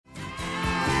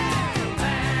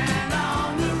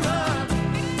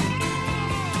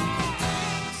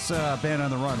Band on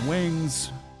the Run,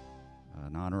 Wings,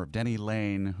 in honor of Denny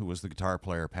Lane, who was the guitar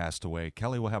player, passed away.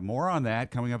 Kelly will have more on that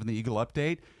coming up in the Eagle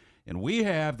Update. And we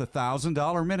have the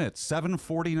 $1,000 Minute,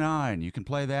 $7.49. You can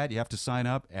play that. You have to sign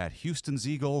up at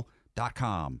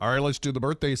Houston'sEagle.com. All right, let's do the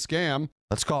birthday scam.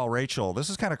 Let's call Rachel. This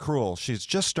is kind of cruel. She's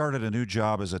just started a new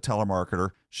job as a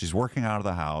telemarketer. She's working out of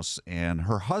the house, and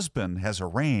her husband has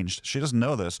arranged, she doesn't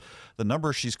know this, the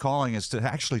number she's calling is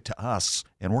actually to us,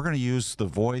 and we're going to use the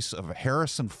voice of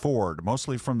Harrison Ford,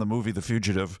 mostly from the movie The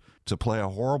Fugitive, to play a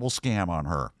horrible scam on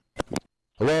her.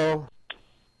 Hello?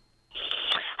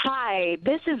 Hi,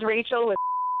 this is Rachel with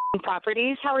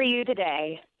Properties. How are you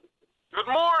today? Good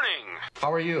morning.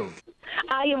 How are you?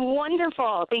 I am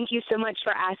wonderful. Thank you so much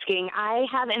for asking. I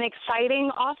have an exciting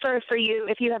offer for you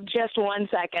if you have just 1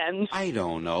 second. I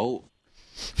don't know.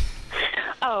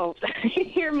 Oh,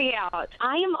 hear me out.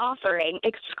 I am offering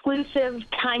exclusive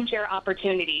timeshare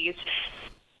opportunities,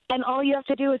 and all you have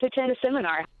to do is attend a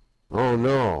seminar. Oh,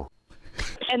 no.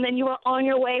 And then you are on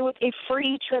your way with a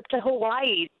free trip to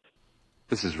Hawaii.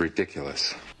 This is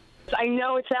ridiculous. I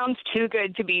know it sounds too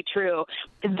good to be true.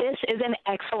 This is an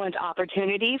excellent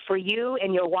opportunity for you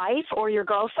and your wife or your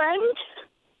girlfriend.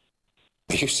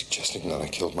 Are you suggesting that I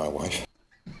killed my wife?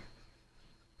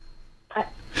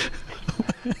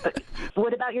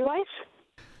 What about your wife?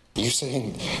 Are you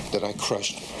saying that I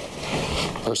crushed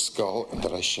her skull and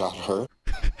that I shot her?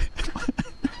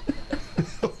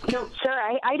 No,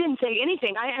 sir, I didn't say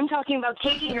anything. I am talking about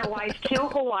taking your wife to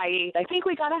Hawaii. I think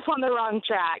we got off on the wrong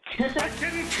track. I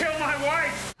didn't kill my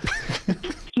wife.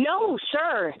 No,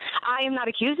 sir. I am not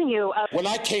accusing you of... When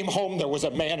I came home, there was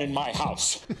a man in my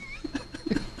house.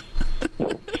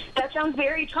 That sounds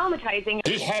very traumatizing.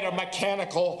 He had a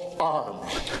mechanical arm.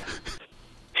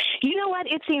 You know what?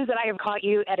 It seems that I have caught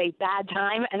you at a bad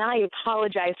time, and I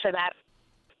apologize for that.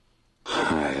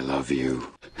 I love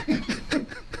you.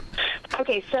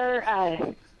 Okay, sir,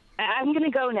 I'm going to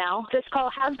go now. This call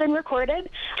has been recorded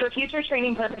for future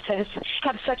training purposes.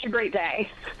 Have such a great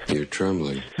day. You're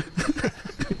trembling.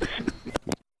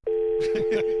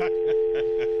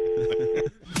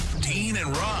 Dean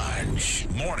and Raj,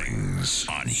 mornings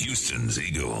on Houston's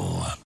Eagle.